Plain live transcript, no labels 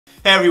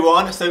Hey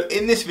everyone, so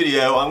in this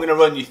video I'm going to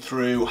run you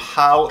through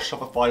how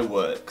Shopify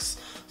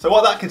works. So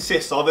what that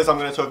consists of is I'm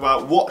going to talk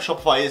about what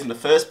Shopify is in the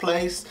first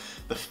place,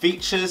 the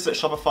features that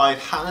Shopify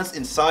has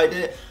inside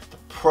it, the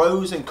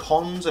pros and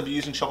cons of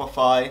using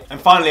Shopify,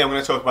 and finally I'm going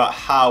to talk about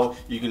how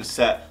you can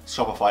set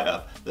Shopify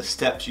up, the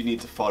steps you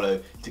need to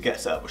follow to get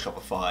set up with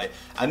Shopify.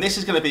 And this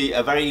is going to be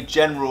a very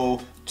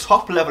general,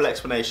 top level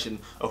explanation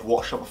of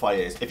what Shopify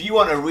is. If you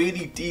want a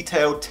really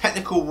detailed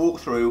technical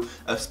walkthrough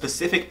of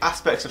specific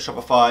aspects of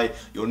Shopify,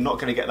 you're not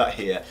going to get that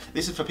here.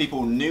 This is for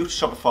people new to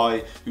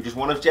Shopify who just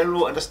want a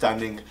general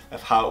understanding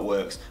of how it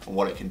works and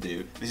what it can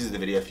do. This is the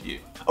video for you.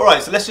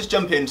 Alright, so let's just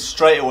jump in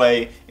straight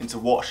away into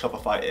what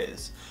Shopify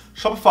is.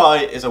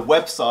 Shopify is a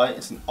website,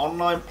 it's an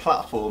online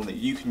platform that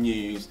you can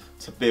use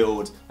to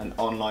build an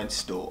online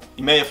store.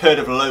 You may have heard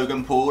of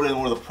Logan Paul and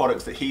all of the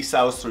products that he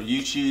sells through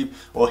YouTube.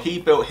 Well, he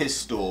built his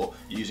store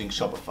using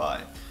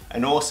Shopify.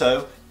 And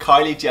also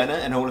Kylie Jenner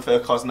and all of her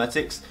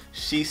cosmetics,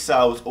 she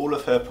sells all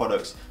of her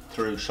products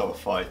through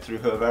Shopify, through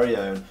her very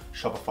own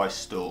Shopify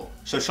store.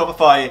 So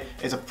Shopify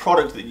is a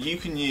product that you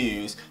can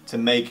use to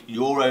make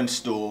your own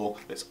store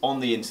that's on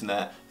the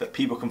internet that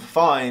people can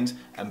find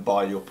and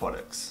buy your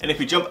products. And if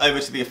we jump over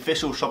to the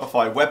official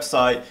Shopify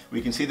website, we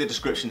can see the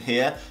description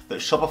here that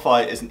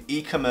Shopify is an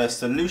e-commerce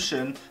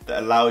solution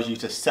that allows you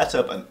to set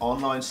up an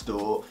online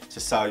store to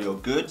sell your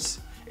goods.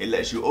 It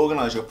lets you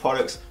organize your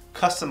products,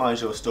 customize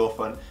your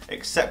storefront,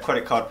 accept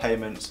credit card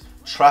payments,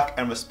 track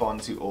and respond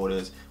to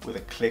orders with a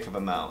click of a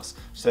mouse.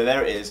 So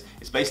there it is.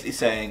 It's basically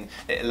saying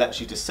it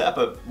lets you to set up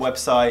a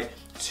website,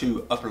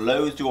 to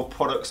upload your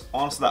products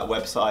onto that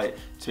website,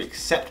 to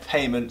accept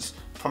payments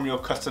from your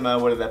customer,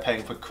 whether they're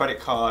paying for credit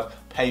card,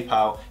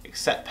 PayPal,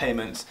 accept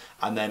payments,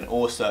 and then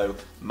also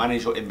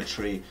manage your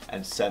inventory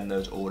and send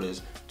those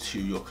orders to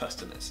your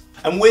customers.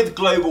 And with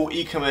global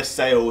e-commerce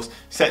sales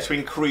set to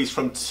increase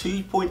from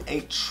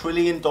 $2.8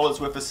 trillion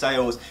worth of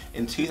sales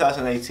in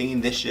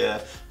 2018 this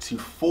year to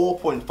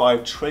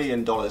 $4.5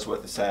 trillion worth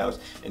of sales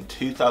in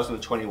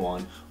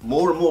 2021,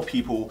 more and more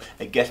people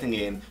are getting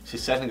in to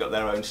setting up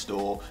their own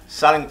store,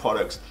 selling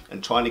products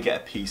and trying to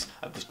get a piece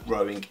of this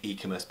growing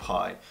e-commerce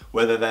pie.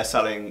 Whether they're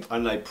selling, I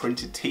don't know,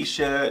 printed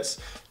t-shirts,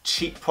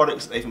 cheap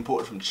products that they've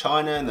imported from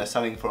China and they're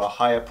selling for a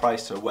higher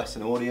price to a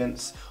Western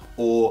audience,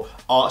 or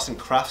arts and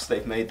crafts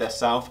they've made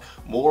themselves,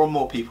 more and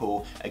more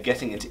people are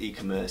getting into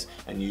e-commerce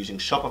and using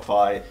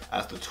Shopify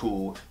as the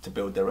tool to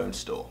build their own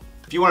store.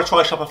 If you want to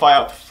try Shopify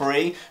out for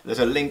free, there's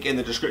a link in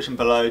the description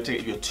below to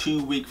give you a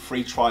 2-week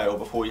free trial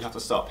before you have to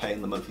start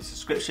paying the monthly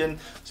subscription.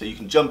 So you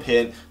can jump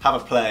in, have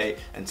a play,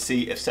 and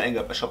see if setting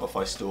up a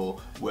Shopify store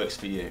works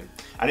for you.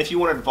 And if you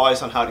want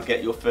advice on how to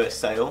get your first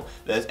sale,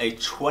 there's a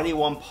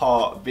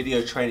 21-part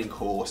video training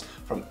course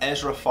from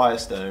Ezra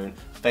Firestone,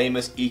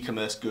 famous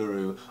e-commerce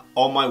guru,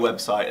 on my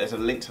website. There's a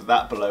link to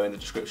that below in the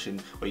description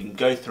where you can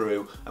go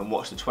through and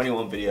watch the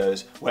 21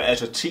 videos where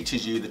Ezra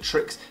teaches you the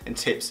tricks and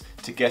tips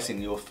to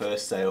getting your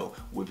first sale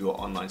with your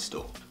online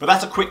store. But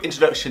that's a quick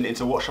introduction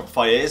into what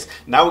Shopify is.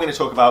 Now we're going to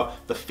talk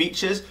about the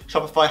features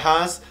Shopify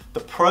has, the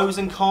pros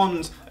and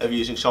cons of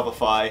using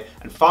Shopify,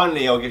 and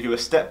finally I'll give you a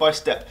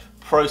step-by-step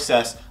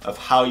process of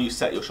how you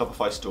set your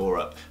Shopify store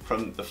up,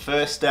 from the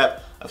first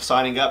step of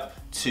signing up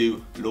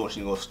to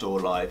launching your store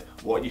live,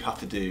 what you have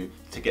to do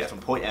to get from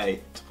point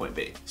A to point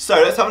B. So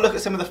let's have a look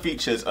at some of the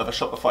features of a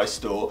Shopify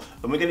store,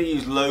 and we're going to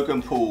use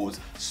Logan Paul's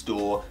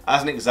store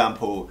as an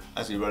example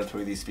as we run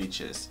through these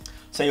features.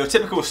 So your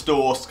typical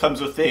store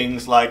comes with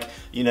things like,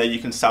 you know, you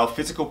can sell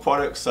physical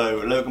products. So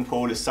Logan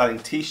Paul is selling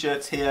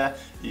t-shirts here,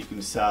 you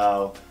can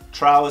sell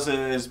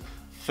trousers,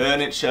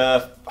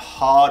 furniture,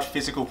 hard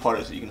physical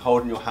products that you can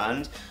hold in your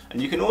hand.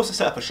 And you can also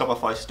set up a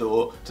Shopify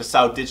store to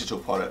sell digital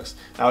products.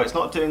 Now it's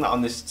not doing that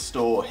on this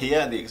store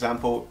here, the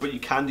example, but you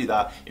can do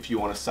that if you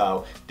want to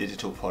sell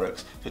digital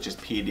products such as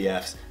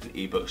PDFs and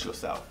ebooks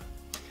yourself.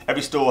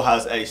 Every store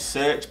has a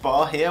search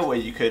bar here where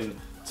you can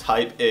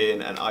type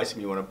in an item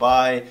you want to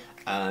buy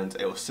and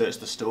it will search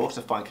the store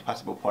to find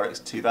compatible products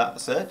to that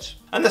search.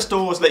 And the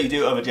stores let you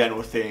do other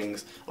general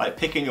things like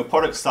picking your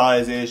product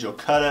sizes, your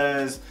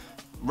colors,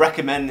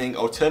 recommending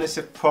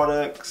alternative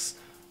products,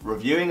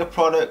 reviewing a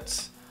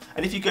product.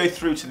 And if you go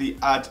through to the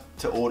add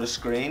to order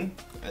screen,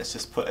 let's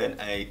just put in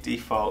a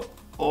default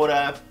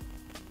order,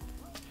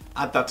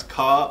 add that to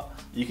cart.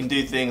 You can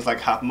do things like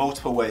have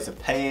multiple ways of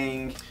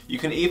paying. You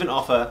can even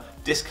offer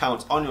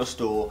discounts on your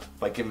store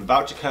by giving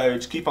voucher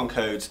codes, coupon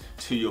codes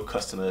to your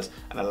customers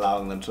and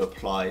allowing them to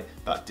apply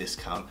that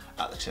discount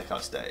at the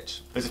checkout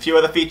stage. There's a few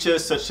other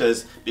features such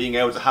as being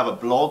able to have a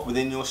blog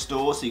within your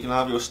store, so you can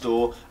have your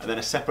store and then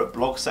a separate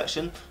blog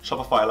section.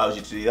 Shopify allows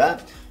you to do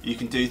that. You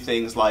can do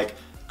things like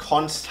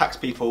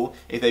contact people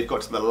if they've got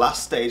to the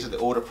last stage of the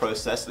order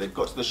process, so they've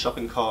got to the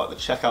shopping cart, the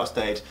checkout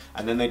stage,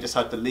 and then they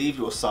decide to leave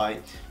your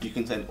site. You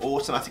can send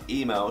automatic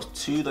emails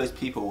to those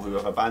people who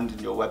have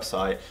abandoned your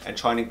website and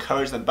try and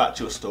encourage them back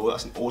to your store.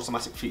 That's an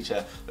automatic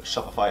feature that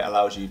Shopify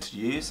allows you to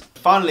use.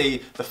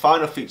 Finally, the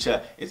final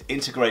feature is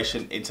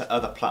integration into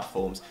other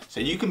platforms. So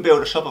you can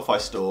build a Shopify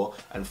store,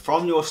 and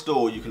from your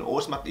store you can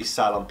automatically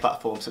sell on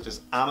platforms such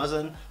as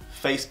Amazon,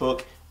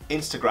 Facebook,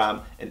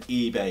 Instagram, and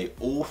eBay,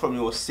 all from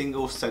your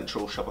single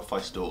central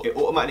Shopify store. It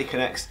automatically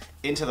connects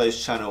into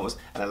those channels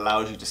and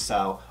allows you to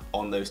sell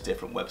on those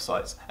different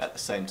websites at the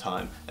same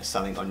time as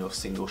selling on your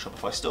single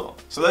Shopify store.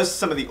 So those are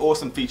some of the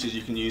awesome features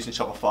you can use in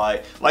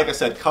Shopify. Like I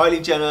said,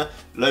 Kylie Jenner,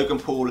 Logan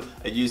Paul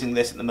are using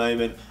this at the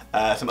moment.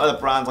 Some other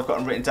brands I've got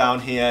them written down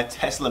here,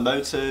 Tesla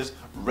Motors,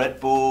 Red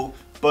Bull,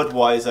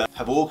 Budweiser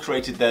have all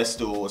created their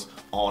stores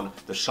on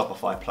the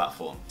Shopify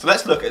platform. So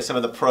let's look at some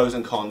of the pros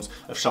and cons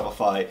of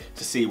Shopify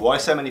to see why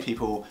so many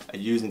people are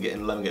using it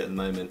and loving it at the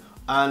moment,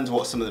 and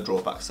what some of the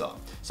drawbacks are.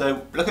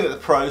 So looking at the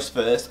pros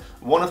first,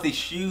 one of the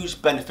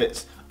huge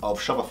benefits of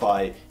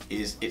Shopify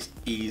is its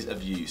ease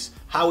of use.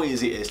 How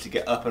easy it is to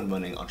get up and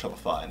running on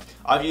Shopify.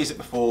 I've used it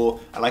before,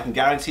 and I can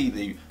guarantee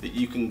you that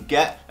you can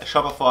get a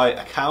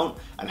Shopify account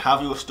and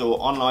have your store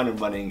online and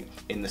running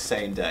in the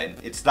same day.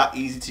 It's that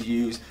easy to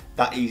use,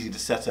 that easy to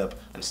set up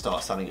and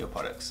start selling your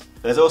products.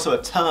 There's also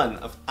a ton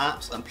of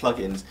apps and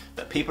plugins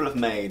that people have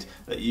made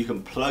that you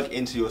can plug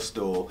into your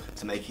store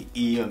to make it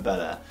even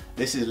better.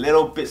 This is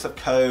little bits of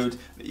code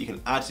that you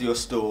can add to your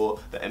store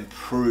that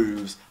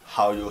improves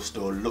how your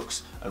store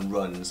looks and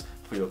runs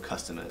for your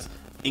customers,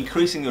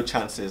 increasing your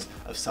chances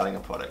of selling a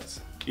product.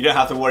 You don't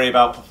have to worry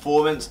about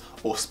performance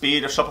or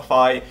speed of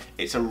Shopify.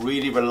 It's a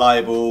really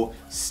reliable,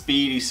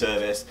 speedy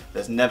service.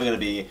 There's never going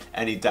to be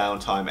any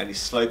downtime, any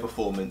slow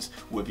performance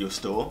with your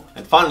store.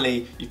 And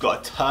finally, you've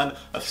got a ton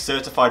of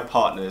certified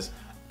partners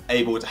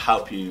able to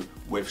help you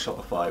with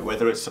Shopify,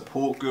 whether it's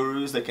support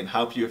gurus that can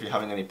help you if you're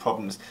having any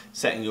problems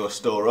setting your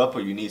store up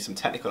or you need some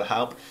technical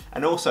help,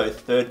 and also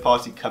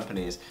third-party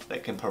companies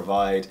that can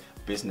provide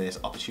business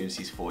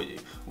opportunities for you.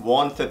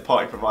 One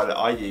third-party provider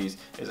I use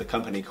is a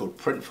company called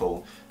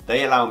Printful.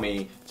 They allow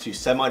me to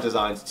send my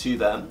designs to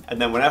them, and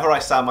then whenever I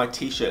sell my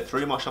t-shirt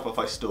through my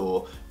Shopify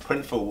store,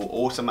 Printful will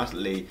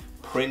automatically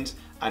print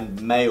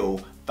and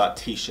mail that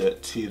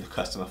t-shirt to the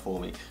customer for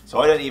me. So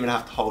I don't even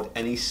have to hold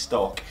any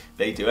stock.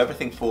 They do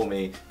everything for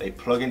me. They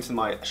plug into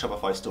my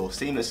Shopify store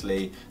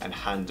seamlessly and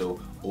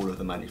handle all of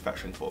the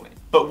manufacturing for me.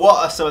 But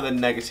what are some of the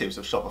negatives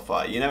of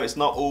Shopify? You know, it's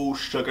not all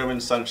sugar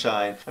and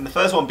sunshine. And the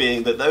first one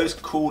being that those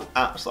cool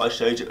apps that I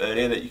showed you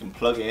earlier that you can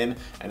plug in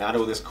and add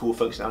all this cool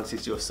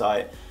functionality to your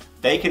site,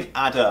 they can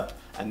add up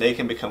and they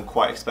can become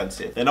quite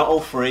expensive. They're not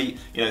all free,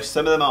 you know,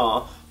 some of them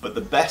are, but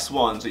the best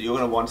ones that you're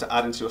going to want to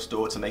add into your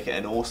store to make it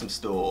an awesome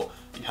store,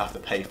 you have to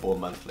pay for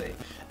monthly.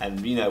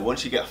 And you know,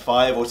 once you get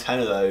 5 or 10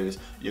 of those,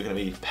 you're going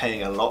to be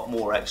paying a lot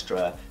more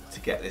extra to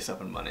get this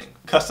up and running.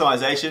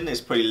 Customization is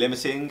pretty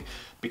limiting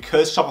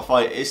because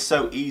Shopify is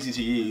so easy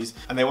to use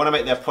and they want to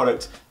make their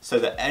product so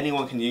that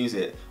anyone can use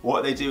it.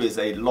 What they do is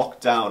they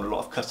lock down a lot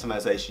of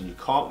customization. You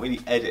can't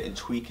really edit and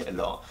tweak it a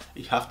lot.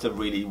 You have to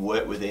really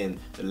work within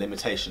the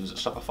limitations that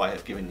Shopify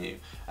have given you.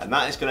 And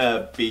that is going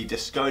to be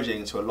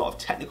discouraging to a lot of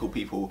technical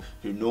people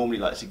who normally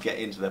like to get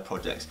into their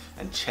projects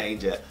and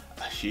change it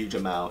a huge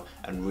amount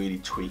and really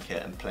tweak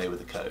it and play with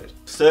the code.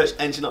 Search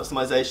engine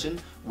optimization.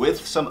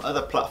 With some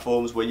other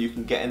platforms where you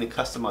can get in and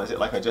customize it,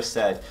 like I just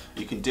said,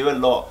 you can do a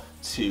lot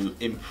to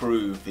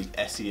improve the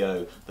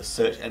SEO, the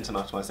search engine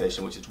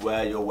optimization, which is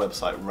where your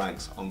website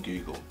ranks on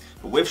Google.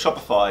 But with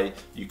Shopify,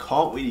 you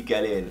can't really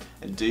get in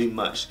and do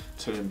much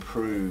to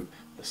improve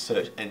the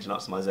search engine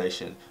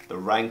optimization, the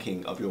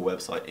ranking of your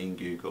website in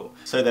Google.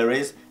 So there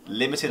is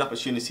limited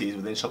opportunities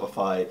within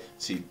Shopify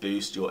to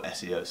boost your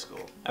SEO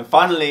score. And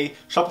finally,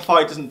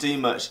 Shopify doesn't do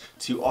much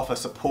to offer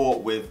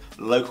support with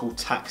local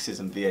taxes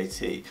and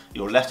VAT.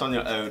 You're left on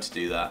your own to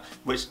do that,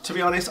 which to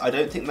be honest, I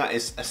don't think that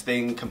is a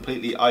thing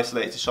completely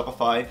isolated to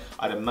Shopify.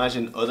 I'd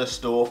imagine other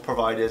store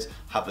providers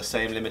have the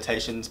same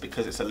limitations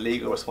because it's a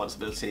legal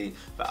responsibility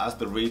that as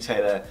the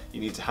retailer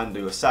you need to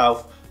handle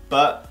yourself.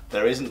 But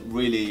there isn't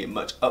really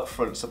much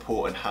upfront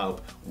support and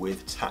help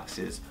with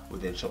taxes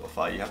within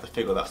Shopify. You have to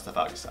figure that stuff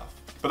out yourself.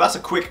 But that's a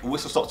quick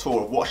whistle-stop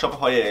tour of what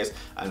Shopify is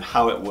and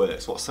how it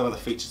works, what some of the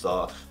features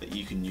are that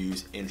you can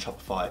use in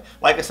Shopify.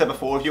 Like I said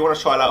before, if you want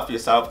to try it out for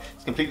yourself,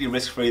 it's completely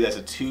risk-free. There's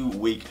a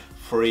 2-week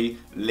free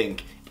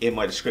link in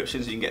my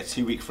description, so you can get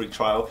a 2-week free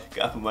trial,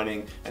 get up and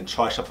running and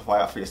try Shopify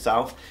out for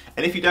yourself.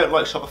 And if you don't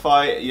like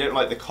Shopify, you don't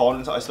like the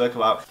cons that I spoke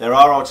about, there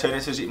are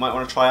alternatives that you might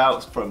want to try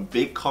out from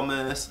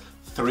BigCommerce,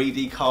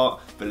 3D Cart,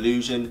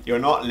 Volusion. You're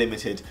not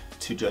limited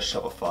to just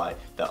Shopify.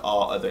 There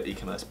are other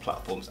e-commerce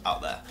platforms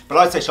out there. But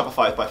I'd say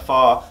Shopify is by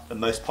far the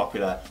most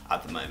popular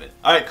at the moment.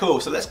 All right, cool.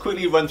 So let's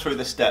quickly run through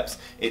the steps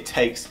it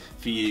takes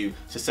for you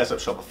to set up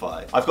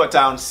Shopify. I've got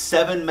down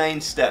 7 main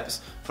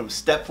steps from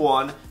step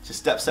 1 to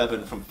step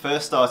 7 from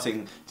first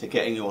starting to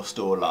getting your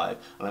store live.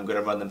 And I'm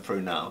gonna run them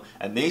through now.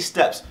 And these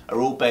steps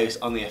are all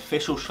based on the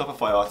official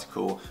Shopify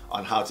article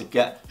on how to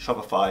get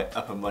Shopify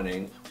up and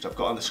running, which I've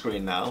got on the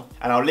screen now.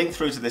 And I'll link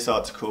through to this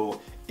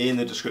article in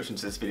the description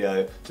to this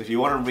video. So if you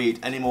want to read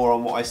any more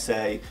on what I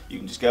say, you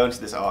can just go into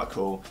this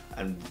article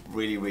and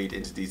really read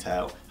into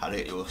detail how to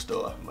get your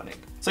store up and running.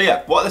 So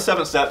yeah, what are the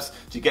 7 steps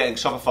to getting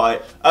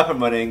Shopify up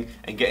and running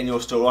and getting your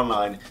store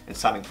online and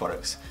selling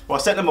products? Well,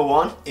 step number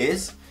 1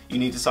 is you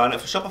need to sign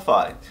up for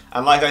Shopify.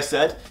 And like I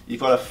said,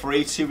 you've got a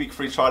free 2-week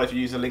free trial if you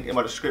use the link in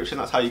my description.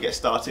 That's how you get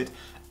started.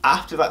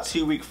 After that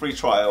 2-week free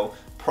trial,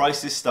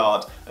 prices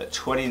start at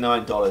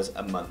 $29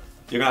 a month.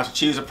 You're gonna have to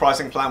choose a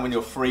pricing plan when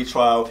your free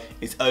trial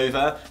is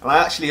over. And I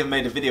actually have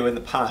made a video in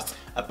the past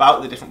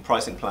about the different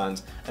pricing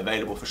plans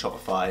available for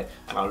Shopify,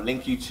 and I'll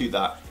link you to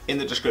that in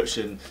the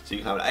description so you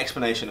can have an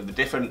explanation of the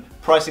different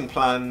pricing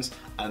plans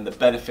and the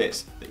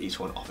benefits that each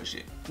one offers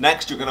you.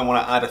 Next, you're gonna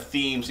wanna add a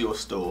theme to your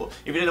store.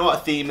 If you don't know what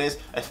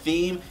a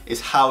theme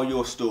is how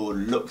your store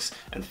looks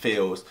and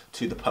feels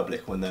to the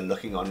public when they're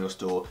looking on your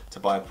store to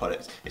buy a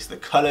product. It's the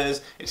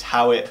colors, it's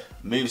how it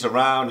moves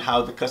around,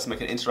 how the customer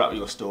can interact with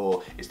your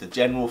store, it's the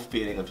general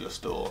feeling of your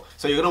store.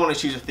 So you're gonna wanna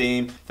choose a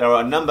theme. There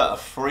are a number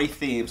of free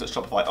themes that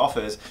Shopify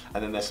offers,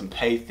 and then there's some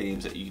paid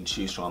themes that you can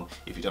choose from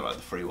if you don't like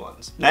the free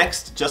ones.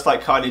 Next, just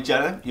like Kylie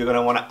Jenner, you're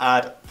gonna wanna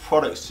add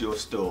products to your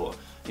store.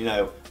 You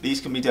know,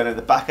 these can be done at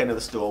the back end of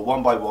the store,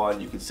 one by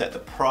one. You can set the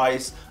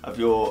price of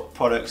your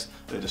products,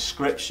 the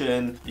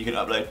description. You can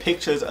upload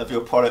pictures of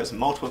your products,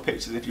 multiple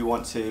pictures if you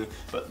want to.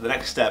 But the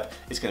next step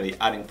is going to be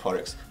adding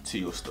products to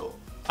your store.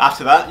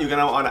 After that, you're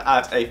going to want to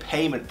add a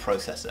payment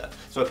processor.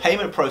 So a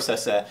payment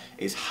processor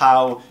is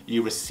how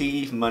you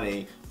receive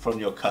money from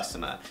your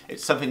customer.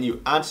 It's something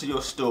you add to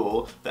your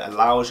store that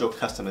allows your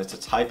customers to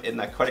type in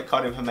their credit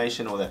card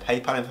information or their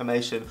PayPal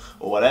information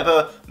or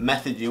whatever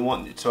method you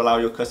want to allow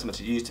your customer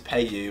to use to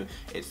pay you.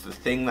 It's the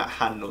thing that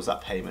handles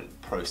that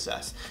payment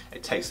process.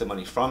 It takes the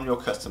money from your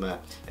customer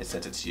and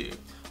sends it to you.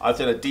 I've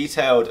done a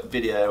detailed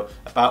video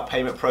about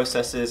payment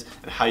processors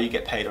and how you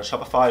get paid on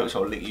Shopify, which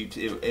I'll link you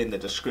to in the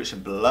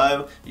description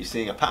below. You're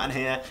seeing a pattern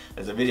here.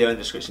 There's a video in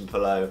the description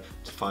below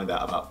to find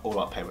out about all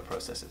about payment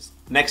processors.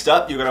 Next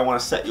up, you're going to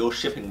want to set your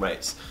shipping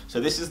rates. So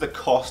this is the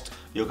cost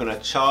you're going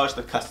to charge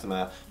the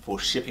customer for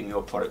shipping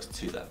your products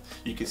to them.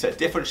 You can set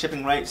different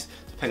shipping rates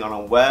depending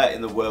on where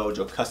in the world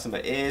your customer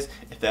is.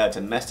 If they're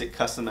domestic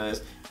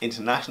customers,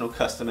 international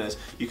customers,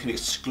 you can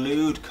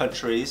exclude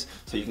countries.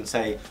 So you can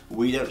say,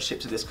 we don't ship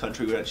to this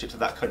country, we don't ship to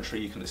that country.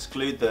 You can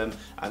exclude them,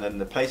 and then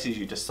the places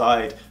you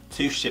decide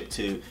to ship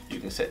to, you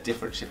can set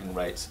different shipping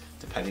rates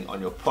depending on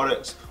your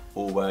product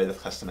or where the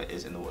customer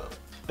is in the world.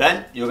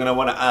 Then you're going to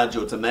want to add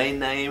your domain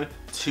name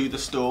to the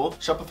store.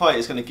 Shopify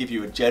is going to give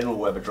you a general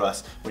web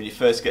address when you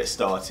first get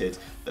started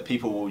that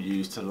people will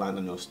use to land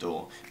on your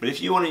store. But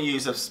if you want to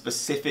use a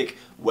specific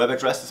web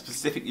address, a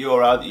specific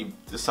URL that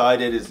you've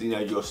decided is, you know,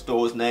 your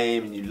store's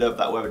name and you love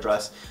that web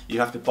address, you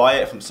have to buy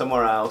it from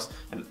somewhere else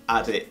and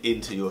add it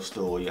into your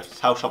store. You have to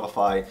tell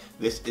Shopify,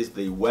 this is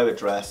the web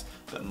address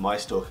that my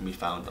store can be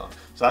found on.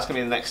 So that's going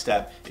to be the next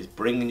step, is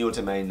bringing your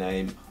domain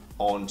name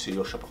onto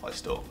your Shopify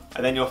store.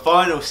 And then your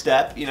final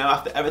step, you know,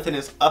 after everything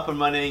is up and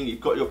running, you've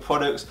got your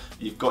products,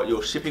 you've got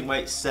your shipping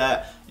rates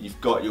set, you've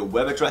got your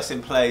web address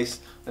in place,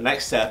 the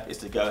next step is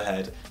to go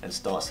ahead and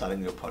start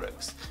selling your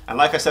products. And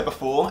like I said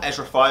before,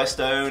 Ezra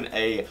Firestone,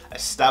 a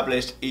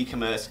established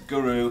e-commerce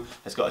guru,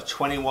 has got a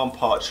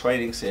 21-part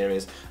training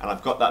series, and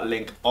I've got that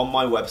link on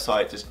my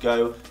website. Just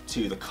go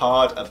to the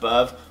card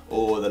above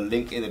or the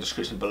link in the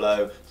description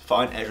below to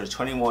find Ezra's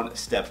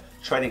 21-step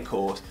training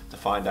course to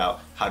find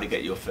out how to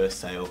get your first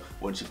sale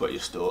once you've got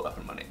your store up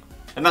and running.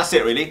 And that's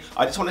it really.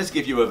 I just wanted to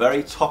give you a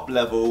very top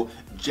level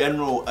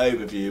general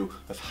overview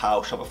of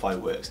how Shopify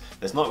works.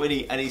 There's not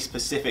really any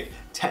specific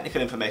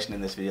technical information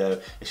in this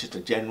video, it's just a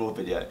general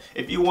video.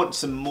 If you want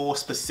some more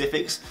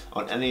specifics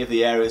on any of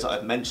the areas that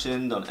I've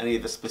mentioned, on any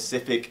of the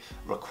specific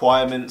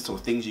requirements or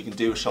things you can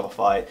do with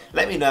Shopify,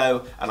 let me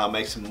know and I'll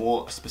make some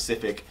more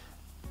specific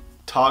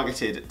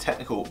targeted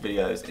technical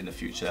videos in the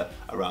future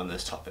around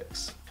those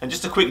topics. And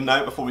just a quick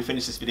note before we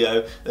finish this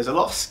video, there's a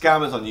lot of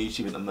scammers on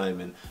YouTube at the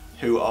moment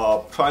who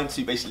are trying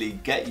to basically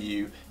get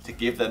you to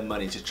give them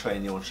money to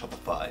train you on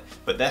Shopify.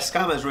 But they're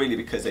scammers really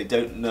because they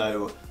don't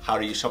know how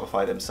to use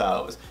Shopify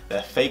themselves.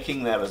 They're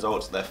faking their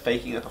results, they're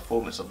faking the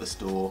performance of the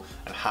store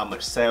and how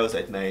much sales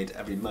they've made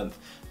every month.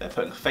 They're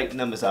putting fake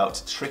numbers out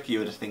to trick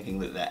you into thinking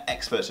that they're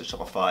experts at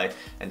Shopify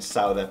and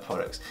sell their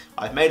products.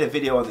 I've made a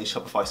video on these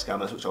Shopify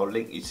scammers which I'll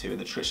link you to in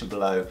the description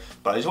below,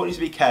 but I just want you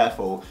to be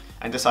careful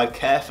and decide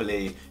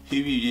carefully who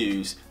you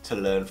use to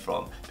learn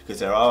from, because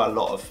there are a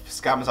lot of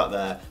scammers out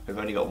there who've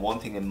only got one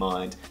thing in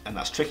mind, and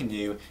that's tricking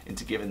you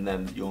into giving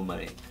them your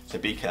money. So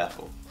be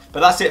careful. But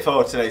that's it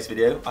for today's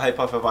video. I hope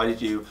I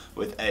provided you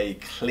with a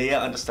clear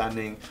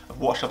understanding of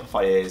what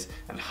Shopify is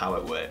and how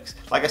it works.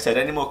 Like I said,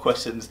 any more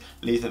questions,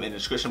 leave them in the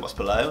description box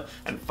below.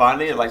 And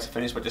finally, I'd like to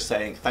finish by just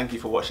saying thank you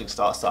for watching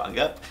Starting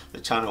Up,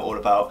 the channel all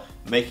about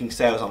making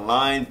sales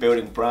online,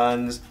 building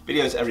brands,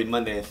 videos every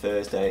Monday and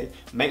Thursday.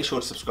 Make sure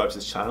to subscribe to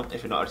this channel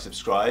if you're not already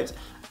subscribed.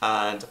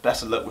 And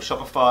best of luck with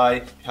Shopify.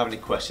 If you have any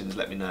questions,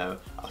 let me know.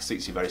 I'll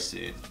speak to you very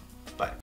soon.